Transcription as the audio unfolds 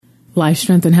Life,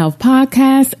 Strength, and Health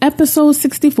Podcast, episode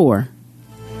 64.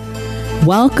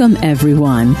 Welcome,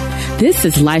 everyone. This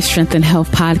is Life, Strength, and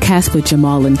Health Podcast with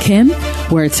Jamal and Kim,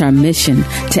 where it's our mission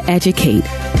to educate,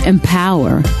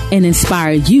 empower, and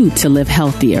inspire you to live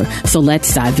healthier. So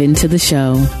let's dive into the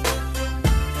show.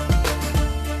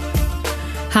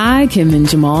 Hi, Kim and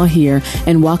Jamal here,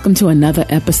 and welcome to another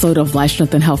episode of Life,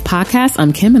 Strength, and Health Podcast.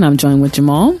 I'm Kim, and I'm joined with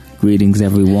Jamal. Greetings,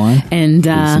 everyone. And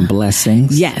some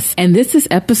blessings. Yes. And this is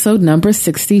episode number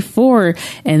 64.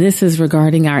 And this is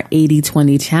regarding our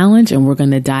 80-20 challenge. And we're going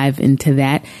to dive into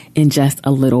that in just a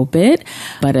little bit.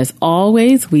 But as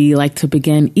always, we like to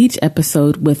begin each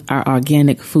episode with our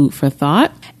organic food for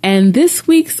thought. And this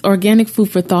week's organic food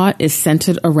for thought is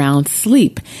centered around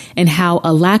sleep and how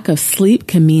a lack of sleep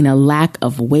can mean a lack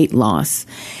of weight loss.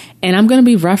 And I'm going to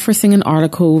be referencing an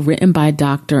article written by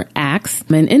Dr. Axe.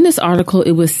 And in this article,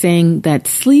 it was saying that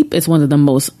sleep is one of the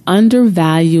most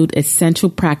undervalued essential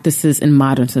practices in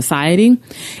modern society.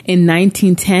 In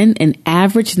 1910, an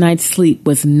average night's sleep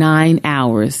was 9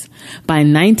 hours. By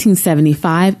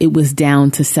 1975, it was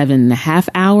down to 7.5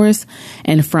 hours.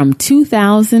 And from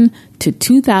 2000 to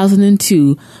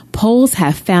 2002, polls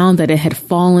have found that it had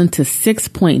fallen to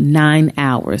 6.9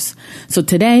 hours. So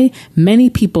today, many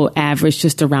people average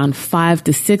just around 5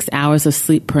 to 6 hours of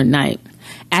sleep per night.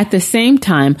 At the same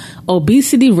time,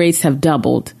 obesity rates have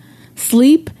doubled.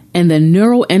 Sleep and the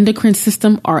neuroendocrine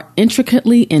system are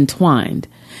intricately entwined.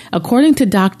 According to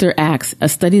Dr. Axe, a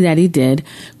study that he did,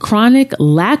 chronic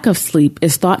lack of sleep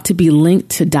is thought to be linked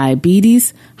to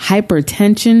diabetes,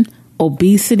 hypertension,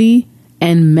 obesity,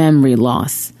 and memory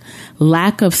loss.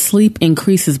 Lack of sleep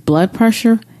increases blood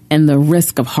pressure and the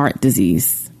risk of heart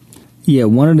disease. Yeah,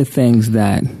 one of the things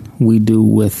that we do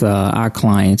with our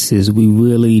clients is we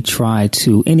really try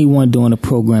to, anyone doing a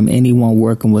program, anyone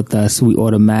working with us, we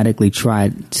automatically try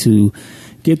to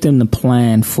get them to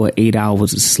plan for 8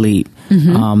 hours of sleep.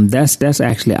 Mm-hmm. That's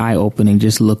actually eye-opening,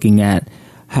 just looking at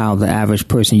how the average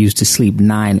person used to sleep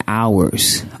 9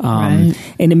 hours. Right.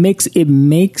 And it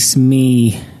makes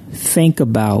me think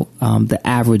about the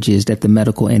averages that the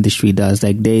medical industry does.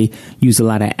 Like, they use a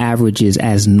lot of averages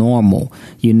as normal.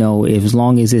 You know, as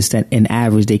long as it's an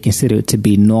average, they consider it to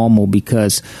be normal,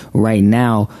 because right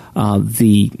now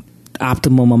the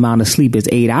optimum amount of sleep is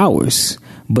 8 hours.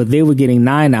 But they were getting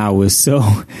 9 hours. So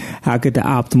how could the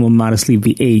optimum amount of sleep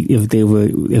be 8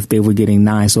 if they were getting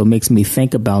 9? So it makes me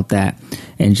think about that,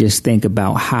 and just think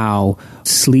about how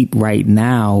sleep right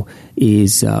now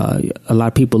is, a lot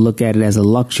of people look at it as a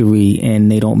luxury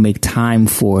and they don't make time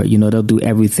for it. You know, they'll do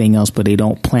everything else, but they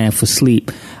don't plan for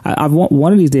sleep. I want,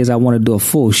 one of these days I want to do a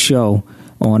full show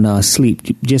on sleep,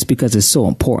 just because it's so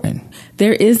important.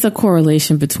 There is a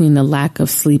correlation between the lack of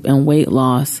sleep and weight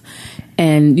loss.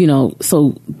 And, you know,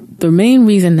 so the main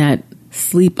reason that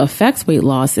sleep affects weight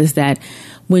loss is that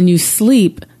when you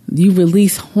sleep, you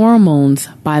release hormones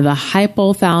by the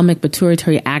hypothalamic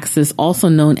pituitary axis, also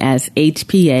known as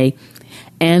HPA,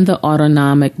 and the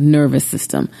autonomic nervous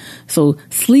system. So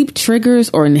sleep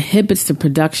triggers or inhibits the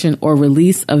production or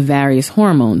release of various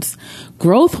hormones.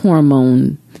 Growth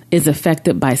hormone is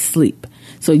affected by sleep.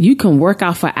 So you can work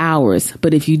out for hours,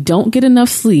 but if you don't get enough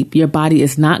sleep, your body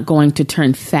is not going to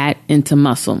turn fat into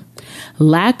muscle.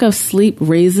 Lack of sleep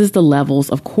raises the levels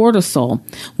of cortisol,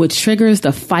 which triggers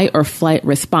the fight or flight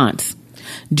response.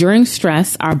 During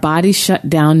stress, our bodies shut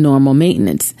down normal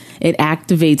maintenance. It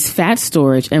activates fat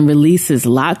storage and releases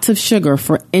lots of sugar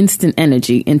for instant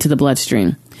energy into the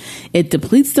bloodstream. It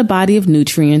depletes the body of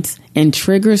nutrients and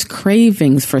triggers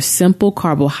cravings for simple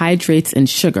carbohydrates and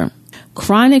sugar.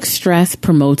 Chronic stress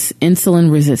promotes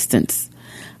insulin resistance.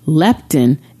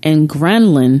 Leptin and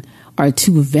ghrelin are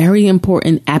two very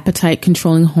important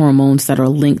appetite-controlling hormones that are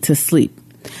linked to sleep.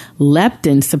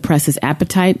 Leptin suppresses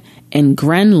appetite and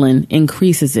ghrelin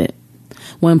increases it.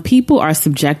 When people are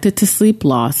subjected to sleep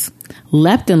loss,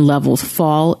 leptin levels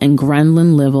fall and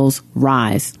ghrelin levels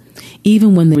rise.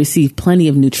 Even when they received plenty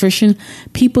of nutrition,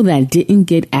 people that didn't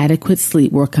get adequate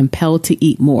sleep were compelled to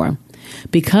eat more.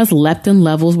 Because leptin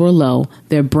levels were low,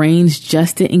 their brains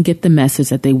just didn't get the message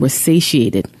that they were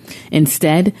satiated.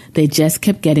 Instead, they just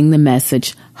kept getting the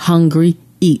message, hungry,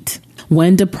 eat.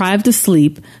 When deprived of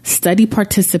sleep, study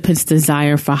participants'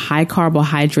 desire for high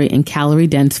carbohydrate and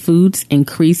calorie-dense foods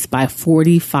increased by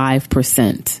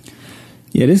 45%.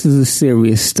 Yeah, this is a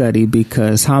serious study,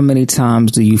 because how many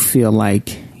times do you feel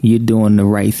like you're doing the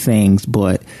right things,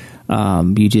 but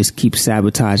you just keep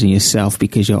sabotaging yourself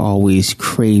because you're always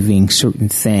craving certain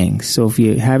things? So if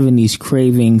you're having these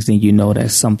cravings, then you know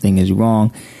that something is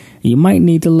wrong. You might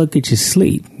need to look at your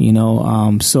sleep, you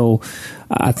know. So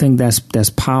I think that's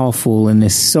powerful. And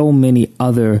there's so many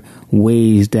other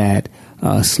ways that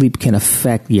sleep can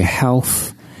affect your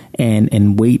health.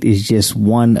 And weight is just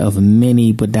one of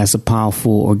many, but that's a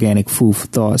powerful organic food for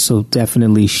thought. So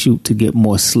definitely shoot to get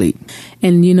more sleep.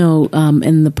 And,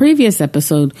 in the previous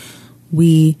episode,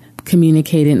 we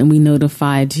communicated and we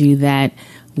notified you that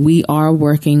we are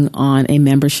working on a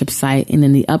membership site. And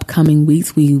in the upcoming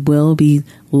weeks, we will be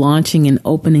launching and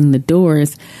opening the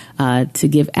doors to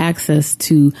give access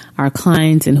to our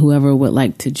clients and whoever would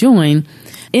like to join.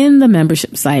 In the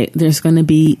membership site, there's going to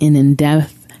be an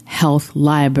in-depth health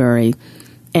library.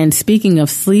 And speaking of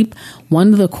sleep,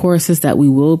 one of the courses that we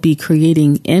will be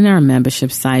creating in our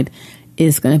membership site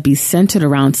is going to be centered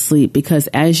around sleep, because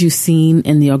as you've seen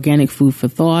in the Organic Food for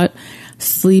Thought,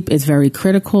 sleep is very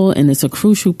critical and it's a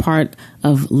crucial part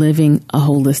of living a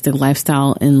holistic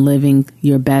lifestyle and living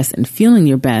your best and feeling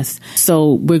your best.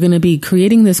 So we're going to be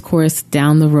creating this course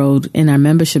down the road in our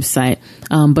membership site.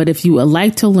 But if you would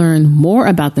like to learn more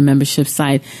about the membership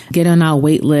site, get on our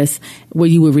wait list where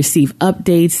you will receive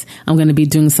updates. I'm going to be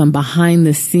doing some behind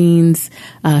the scenes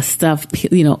stuff,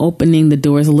 opening the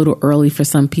doors a little early for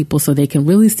some people so they can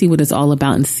really see what it's all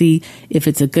about and see if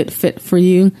it's a good fit for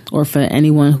you or for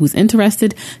anyone who's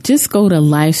interested. Just go to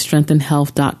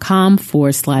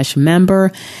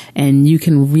lifestrengthandhealth.com/member and you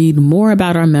can read more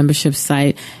about our membership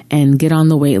site and get on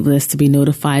the wait list to be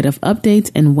notified of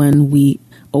updates and when we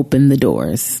open the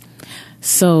doors.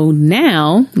 So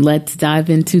now let's dive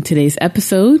into today's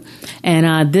episode.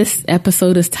 And this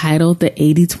episode is titled the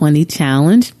 80-20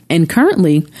 Challenge. And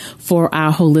currently for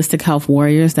our Holistic Health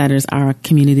Warriors, that is our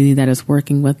community that is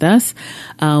working with us,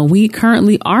 we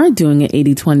currently are doing an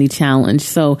 80-20 challenge.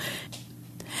 So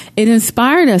it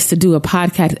inspired us to do a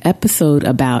podcast episode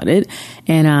about it.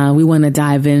 And we want to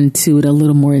dive into it a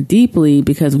little more deeply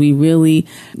because we really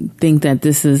think that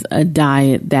this is a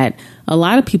diet that a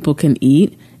lot of people can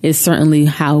eat. It's certainly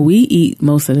how we eat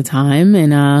most of the time.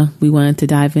 And we wanted to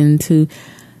dive into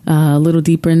a little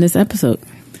deeper in this episode.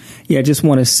 Yeah, I just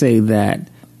want to say that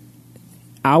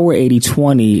our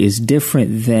 80-20 is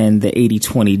different than the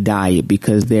 80-20 diet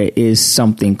because there is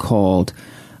something called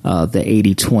the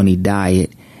 80-20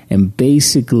 diet. And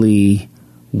basically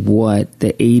what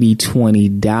the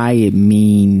 80-20 diet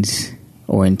means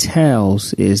or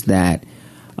entails is that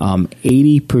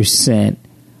 80%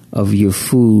 of your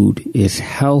food is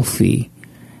healthy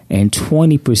and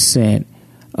 20%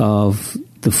 of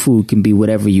the food can be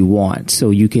whatever you want. So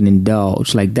you can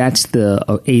indulge. Like that's the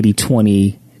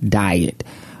 80-20 diet.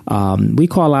 We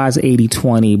call ours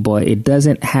 80-20, but it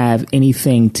doesn't have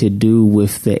anything to do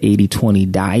with the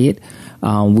 80-20 diet.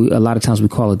 A lot of times we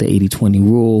call it the 80-20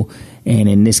 rule. And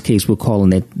in this case, we're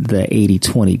calling it the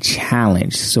 80-20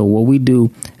 challenge. So what we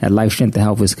do at Life Strength and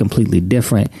Health is completely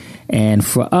different. And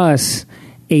for us,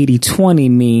 80-20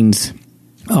 means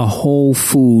a whole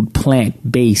food,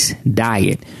 plant-based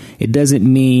diet. It doesn't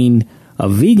mean a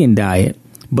vegan diet,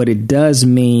 but it does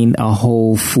mean a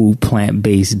whole food,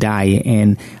 plant-based diet.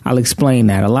 And I'll explain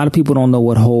that. A lot of people don't know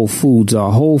what whole foods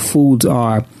are. Whole foods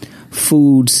are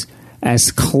foods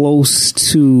as close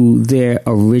to their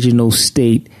original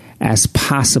state as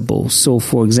possible. So,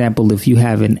 for example, if you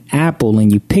have an apple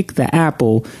and you pick the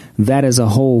apple, that is a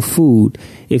whole food.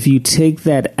 If you take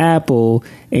that apple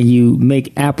and you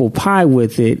make apple pie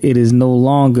with it, it is no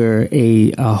longer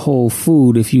a whole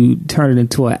food. If you turn it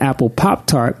into an apple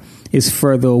Pop-Tart, it's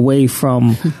further away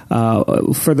from a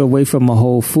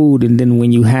whole food. And then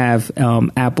when you have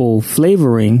apple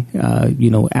flavoring,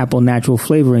 apple natural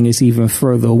flavoring is even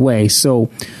further away. So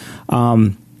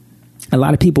a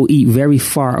lot of people eat very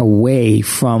far away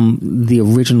from the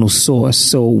original source.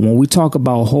 So when we talk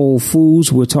about whole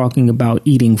foods, we're talking about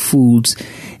eating foods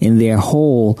in their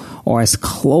whole or as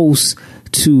close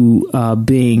to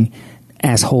being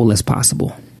as whole as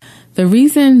possible. The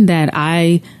reason that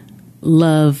I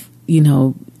love,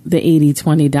 the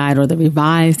 80-20 diet or the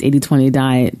revised 80-20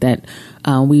 diet that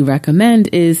we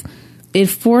recommend is it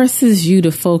forces you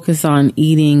to focus on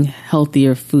eating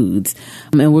healthier foods.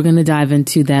 And we're going to dive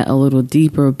into that a little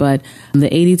deeper. But the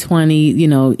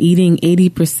 80-20, eating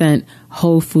 80%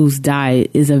 whole foods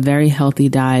diet is a very healthy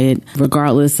diet,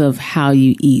 regardless of how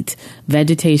you eat.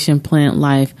 Vegetation, plant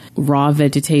life, raw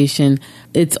vegetation,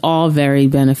 it's all very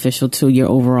beneficial to your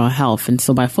overall health. And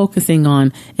so by focusing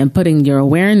on and putting your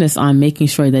awareness on making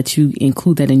sure that you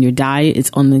include that in your diet,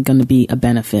 it's only going to be a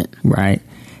benefit. Right.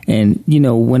 And,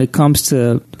 when it comes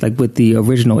to like with the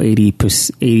original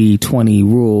 80-20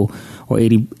 rule or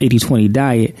 80-20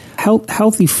 diet,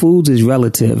 healthy foods is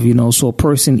relative, so a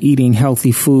person eating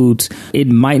healthy foods, it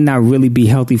might not really be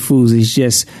healthy foods. It's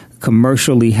just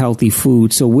commercially healthy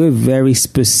food. So we're very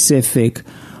specific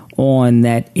on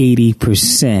that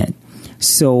 80%.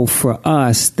 So for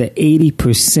us, the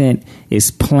 80%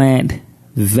 is plant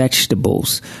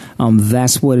vegetables.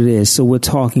 That's what it is. So we're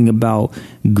talking about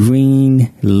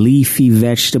green leafy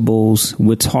vegetables.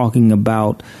 We're talking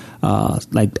about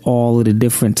like all of the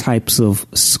different types of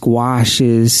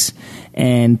squashes.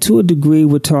 And to a degree,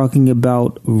 we're talking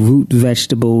about root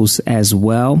vegetables as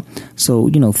well. So,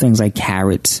 things like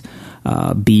carrots,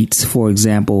 beets, for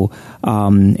example,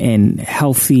 and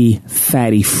healthy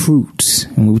fatty fruits.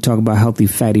 And when we talk about healthy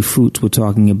fatty fruits, we're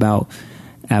talking about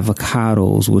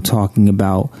avocados, we're talking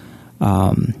about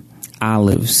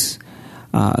olives.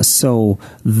 So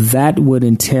that would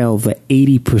entail the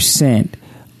 80%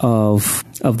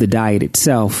 of the diet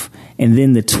itself. And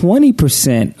then the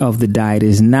 20% of the diet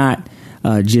is not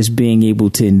just being able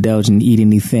to indulge and eat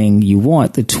anything you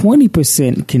want. The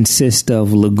 20% consists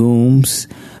of legumes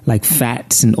like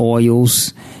fats and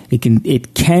oils.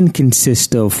 It can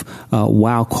consist of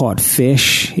wild caught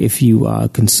fish if you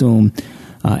consume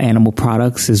animal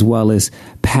products, as well as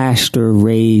pasture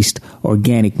raised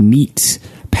organic meats,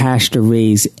 pasture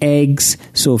raised eggs.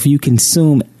 So if you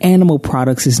consume animal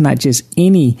products, it's not just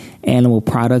any animal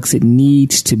products. It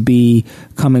needs to be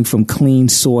coming from clean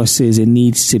sources. It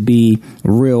needs to be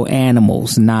real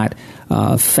animals, not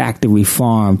factory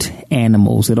farmed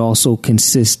animals. It also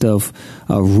consists of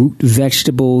root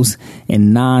vegetables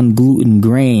and non-gluten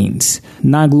grains.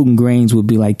 Non-gluten grains would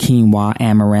be like quinoa,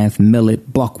 amaranth,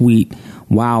 millet, buckwheat,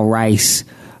 wild rice.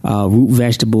 Root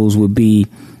vegetables would be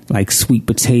like sweet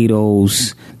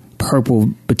potatoes,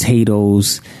 purple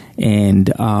potatoes, and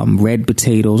red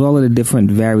potatoes, all of the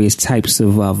different various types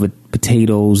of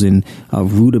potatoes and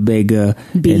rutabaga,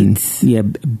 beets,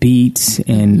 and beets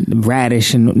and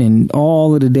radish and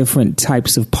all of the different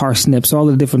types of parsnips, all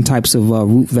of the different types of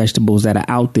root vegetables that are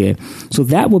out there. So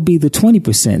that would be the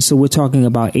 20%. So we're talking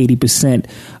about 80%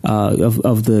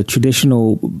 of the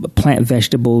traditional plant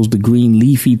vegetables, the green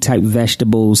leafy type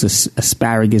vegetables,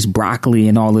 asparagus, broccoli,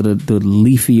 and all of the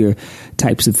leafier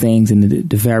types of things, and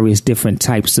the various different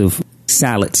types of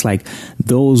salads. Like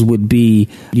those would be,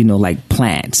 like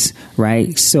plants,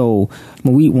 right? So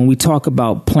when we talk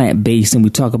about plant-based and we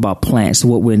talk about plants,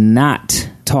 what we're not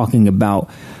talking about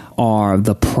are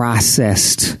the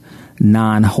processed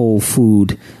non-whole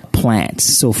food plants.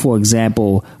 So for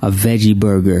example, a veggie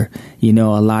burger, a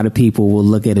lot of people will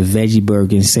look at a veggie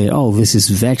burger and say, oh, this is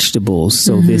vegetables,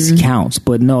 so this counts.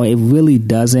 But no, it really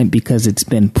doesn't, because it's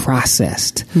been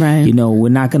processed. Right. We're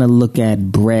not going to look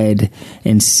at bread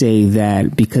and say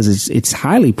that because it's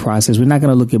highly processed. We're not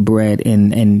going to look at bread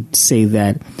and say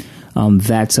that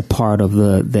that's a part of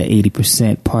the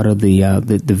 80% part of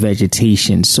the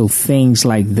vegetation. So things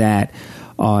like that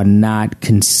are not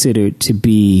considered to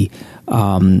be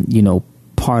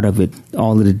part of it.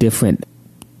 All of the different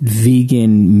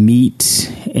vegan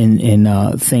meat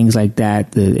and things like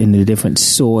that, and the different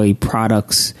soy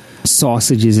products,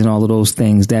 sausages, and all of those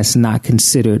things, that's not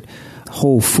considered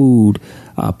whole food,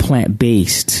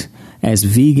 plant-based. As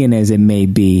vegan as it may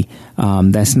be,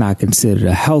 that's not considered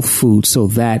a health food. So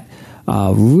that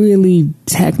really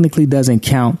technically doesn't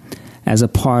count as a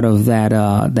part of that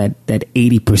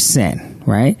 80%,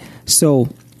 right? So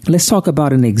let's talk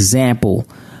about an example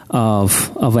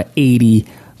of an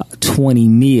 80-20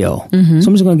 meal. So I'm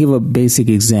just going to give a basic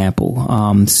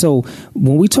example. So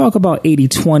when we talk about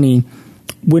 80-20,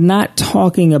 we're not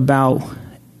talking about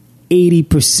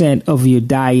 80% of your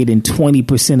diet and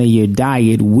 20% of your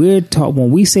diet.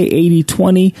 When we say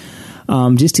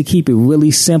 80-20, just to keep it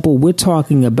really simple, we're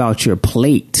talking about your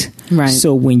plate. Right.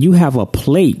 So when you have a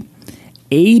plate,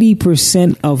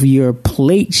 80% of your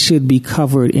plate should be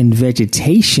covered in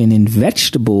vegetation and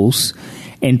vegetables,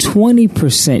 and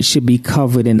 20% should be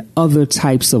covered in other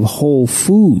types of whole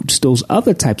foods, those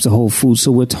other types of whole foods.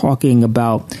 So we're talking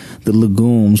about the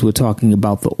legumes, we're talking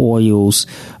about the oils,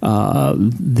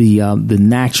 the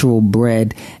natural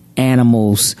bred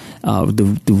animals,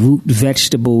 the root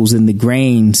vegetables and the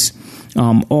grains.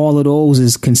 All of those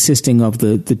is consisting of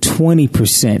the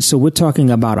 20%. So we're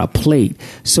talking about a plate.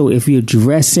 So if you're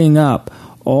dressing up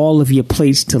all of your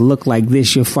plates to look like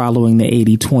this, you're following the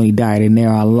 80-20 diet, and there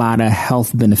are a lot of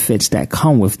health benefits that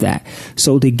come with that.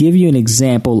 So to give you an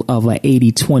example of an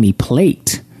 80-20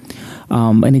 plate,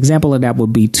 an example of that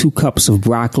would be 2 cups of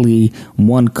broccoli,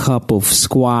 1 cup of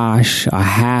squash, a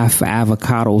half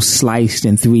avocado sliced,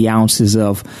 and 3 ounces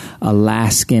of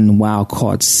Alaskan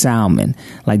wild-caught salmon.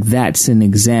 Like that's an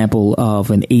example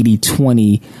of an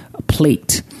 80-20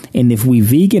 plate. And if we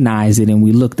veganize it and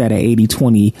we looked at an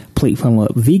 80-20 plate from a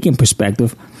vegan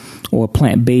perspective, or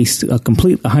plant-based, a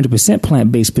complete 100%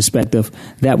 plant-based perspective,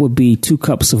 that would be 2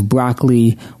 cups of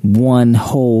broccoli, 1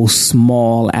 whole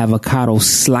small avocado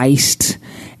sliced,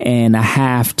 and a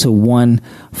half to 1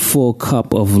 full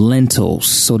cup of lentils.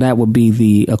 So that would be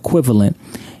the equivalent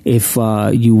if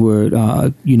you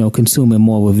were, consuming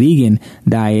more of a vegan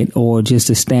diet or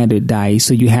just a standard diet.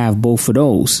 So you have both of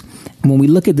those. When we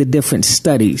look at the different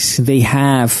studies, they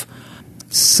have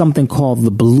something called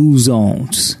the blue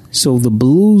zones. So the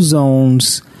blue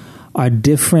zones are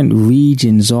different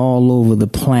regions all over the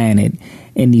planet.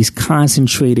 In these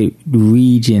concentrated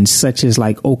regions, such as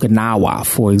like Okinawa,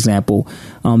 for example,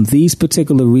 these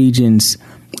particular regions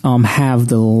have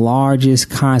the largest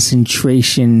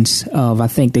concentrations of, I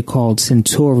think they're called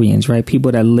centurions, right?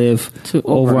 People that live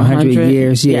over 100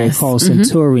 years. Yeah, yes. Called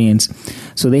centurions.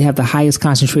 So they have the highest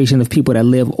concentration of people that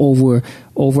live over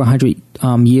 100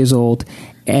 years old,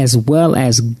 as well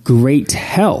as great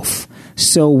health.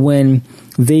 So when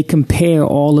they compare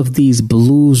all of these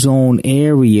blue zone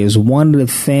areas, one of the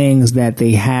things that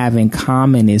they have in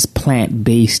common is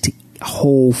plant-based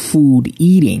whole food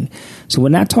eating. So we're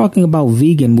not talking about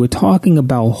vegan. We're talking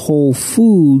about whole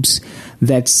foods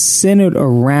that's centered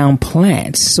around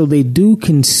plants. So they do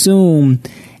consume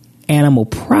animal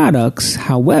products.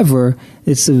 However,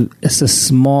 it's a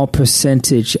small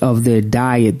percentage of their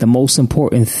diet. The most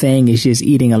important thing is just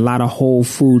eating a lot of whole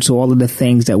food. So all of the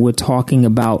things that we're talking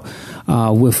about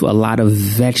with a lot of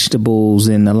vegetables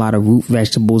and a lot of root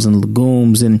vegetables and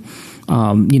legumes and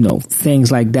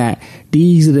things like that.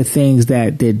 These are the things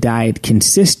that their diet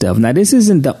consists of. Now, this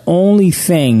isn't the only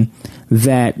thing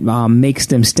that makes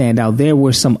them stand out. There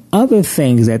were some other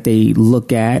things that they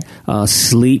look at.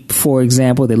 Sleep, for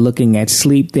example. They're looking at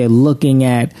sleep. They're looking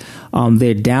at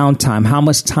their downtime, how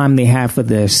much time they have for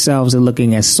themselves. They're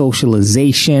looking at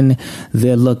socialization.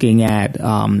 They're looking at,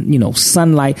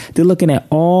 sunlight. They're looking at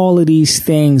all of these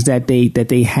things that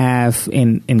they have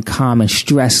in common: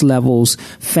 stress levels,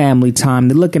 family time.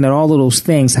 They're looking at all of those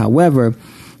things. However,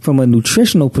 from a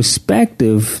nutritional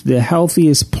perspective, the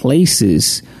healthiest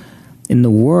places in the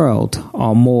world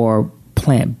are more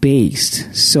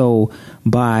plant-based. So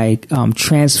by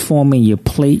transforming your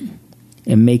plate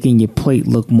and making your plate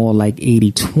look more like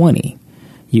 80-20,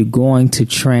 you're going to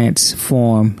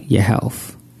transform your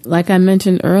health. Like I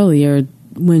mentioned earlier,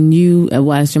 when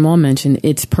as Jamal mentioned,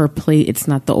 it's per plate. It's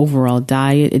not the overall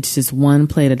diet. It's just one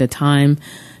plate at a time.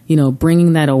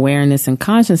 Bringing that awareness and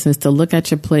consciousness to look at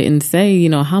your plate and say,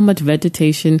 how much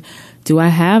vegetation do I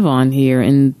have on here?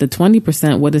 And the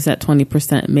 20%, what is that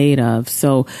 20% made of?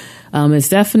 So it's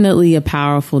definitely a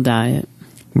powerful diet.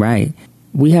 Right.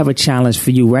 We have a challenge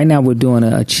for you. Right now, we're doing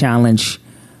a challenge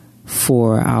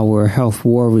for our health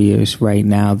warriors right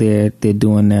now. They're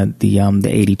doing the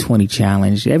 80-20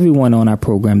 challenge. Everyone on our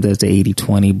program does the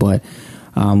 80-20, but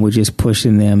we're just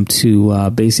pushing them to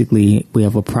basically, we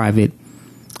have a private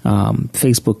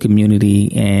Facebook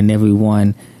community, and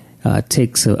everyone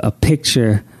takes a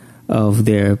picture of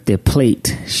their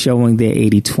plate showing their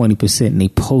 80-20%, and they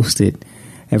post it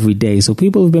every day. So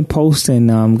people have been posting,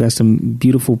 got some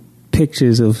beautiful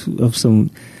pictures of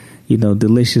some,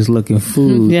 delicious looking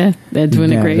food. Yeah, they're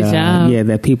doing a great job. Yeah,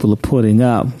 that people are putting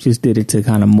up. Just did it to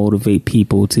kind of motivate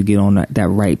people to get on that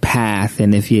right path.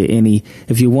 And if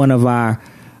you're one of our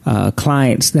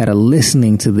clients that are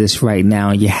listening to this right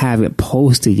now and you haven't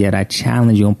posted yet, I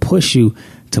challenge you and push you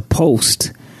to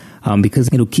post, because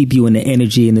it'll keep you in the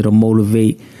energy and it'll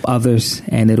motivate others,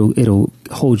 and it'll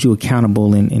hold you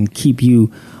accountable and keep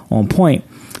you on point.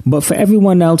 But for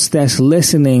everyone else that's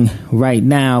listening right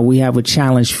now, we have a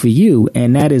challenge for you,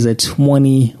 and that is a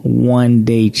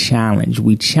 21-day challenge.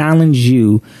 We challenge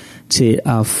you to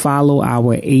follow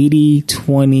our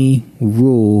 80-20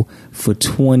 rule for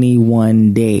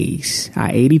 21 days. Our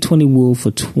 80-20 rule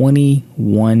for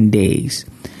 21 days.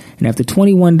 And after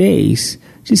 21 days,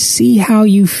 just see how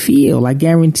you feel. I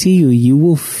guarantee you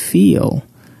will feel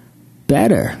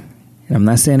better. And I'm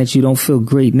not saying that you don't feel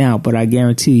great now, but I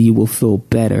guarantee you will feel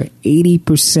better.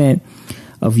 80%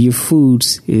 of your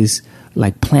foods is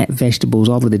like plant vegetables,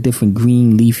 all of the different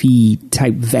green leafy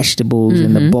type vegetables,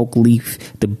 and the bulk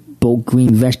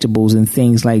green vegetables and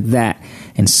things like that,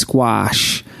 and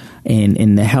squash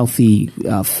and the healthy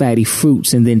fatty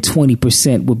fruits. And then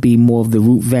 20% would be more of the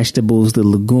root vegetables, the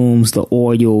legumes, the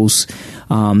oils,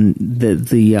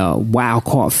 the wild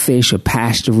caught fish or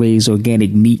pasture raised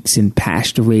organic meats and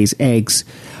pasture raised eggs,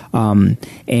 and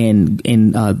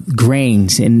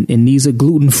grains, and these are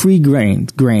gluten-free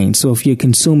grains. So if you're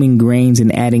consuming grains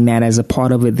and adding that as a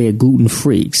part of it, they're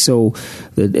gluten-free. So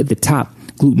the top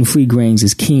gluten-free grains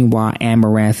is quinoa,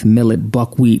 amaranth, millet,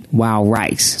 buckwheat, wild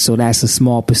rice. So that's a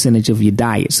small percentage of your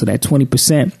diet. So that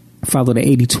 20%, follow the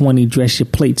 80-20, dress your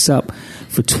plates up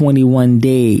for 21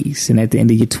 days. And at the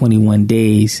end of your 21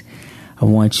 days, I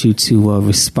want you to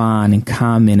respond and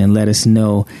comment and let us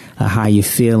know how you're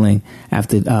feeling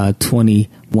after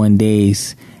 21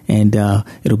 days. And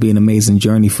it'll be an amazing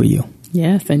journey for you.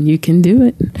 Yes, and you can do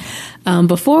it.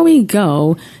 Before we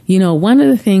go, one of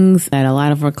the things that a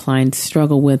lot of our clients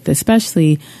struggle with,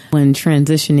 especially when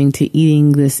transitioning to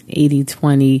eating this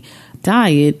 80-20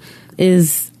 diet,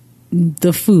 is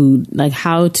the food, like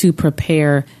how to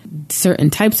prepare certain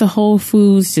types of whole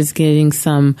foods, just getting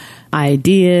some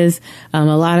ideas. A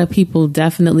lot of people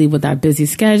definitely with our busy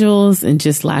schedules and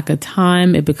just lack of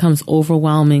time, it becomes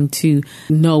overwhelming to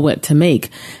know what to make.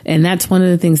 And that's one of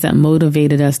the things that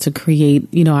motivated us to create,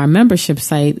 our membership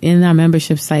site. In our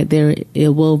membership site, it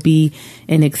will be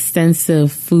an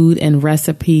extensive food and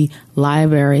recipe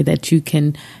library that you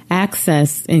can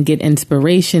access and get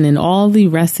inspiration. And all the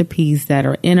recipes that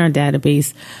are in our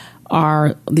database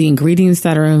are the ingredients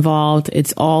that are involved.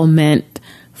 It's all meant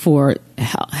for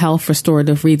health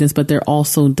restorative reasons, but they're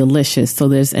also delicious. So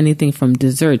there's anything from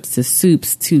desserts to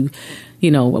soups to,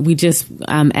 we just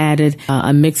added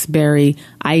a mixed berry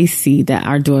icy that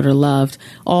our daughter loved.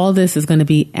 All this is going to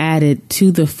be added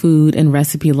to the food and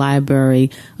recipe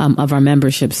library of our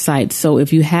membership site. So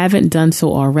if you haven't done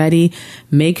so already,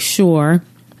 make sure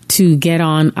to get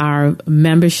on our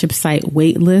membership site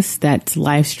wait list. That's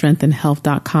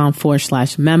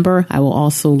lifestrengthandhealth.com/member. I will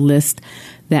also list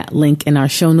that link in our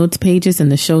show notes pages,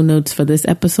 and the show notes for this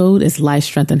episode is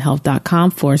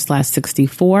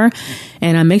lifestrengthandhealth.com/64.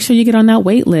 And make sure you get on that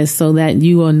wait list so that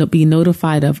you will be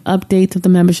notified of updates of the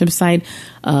membership site,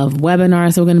 of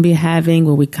webinars we're going to be having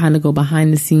where we kind of go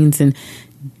behind the scenes and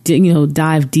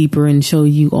dive deeper and show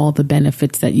you all the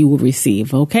benefits that you will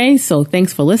receive. Okay, so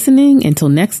thanks for listening. Until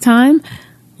next time,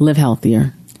 live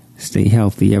healthier. Stay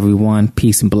healthy, everyone.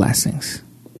 Peace and blessings.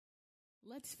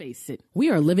 Let's face it, we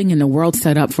are living in a world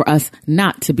set up for us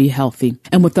not to be healthy.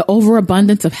 And with the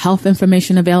overabundance of health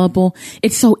information available,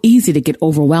 it's so easy to get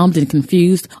overwhelmed and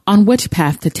confused on which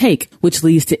path to take, which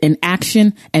leads to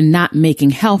inaction and not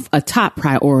making health a top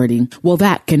priority. Well,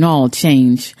 that can all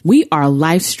change. We are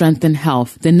Life Strength and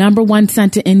Health, the #1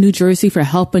 center in New Jersey for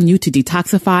helping you to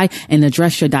detoxify and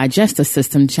address your digestive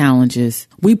system challenges.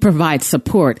 We provide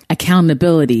support,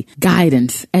 accountability,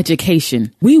 guidance,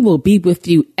 education. We will be with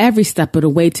you every step of the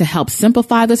way to help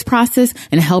simplify this process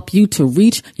and help you to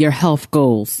reach your health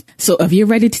goals. So if you're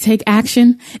ready to take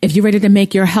action, if you're ready to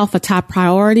make your health a top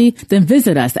priority, then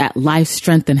visit us at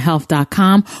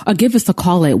lifestrengthandhealth.com or give us a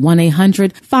call at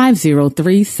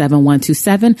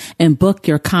 1-800-503-7127 and book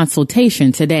your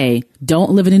consultation today.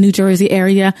 Don't live in the New Jersey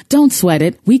area? Don't sweat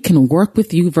it. We can work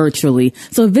with you virtually.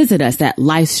 So visit us at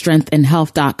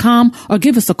lifestrengthandhealth.com or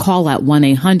give us a call at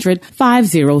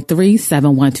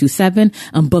 1-800-503-7127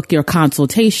 and book your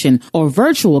consultation or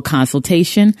virtual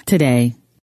consultation today.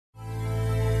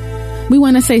 We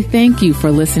want to say thank you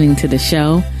for listening to the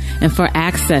show and for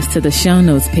access to the show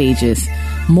notes pages,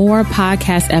 more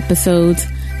podcast episodes,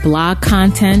 blog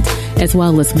content, as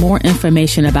well as more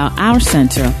information about our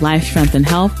center, Life Strength and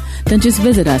Health, then just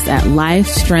visit us at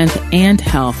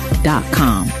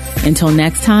lifestrengthandhealth.com. Until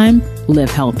next time,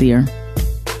 live healthier.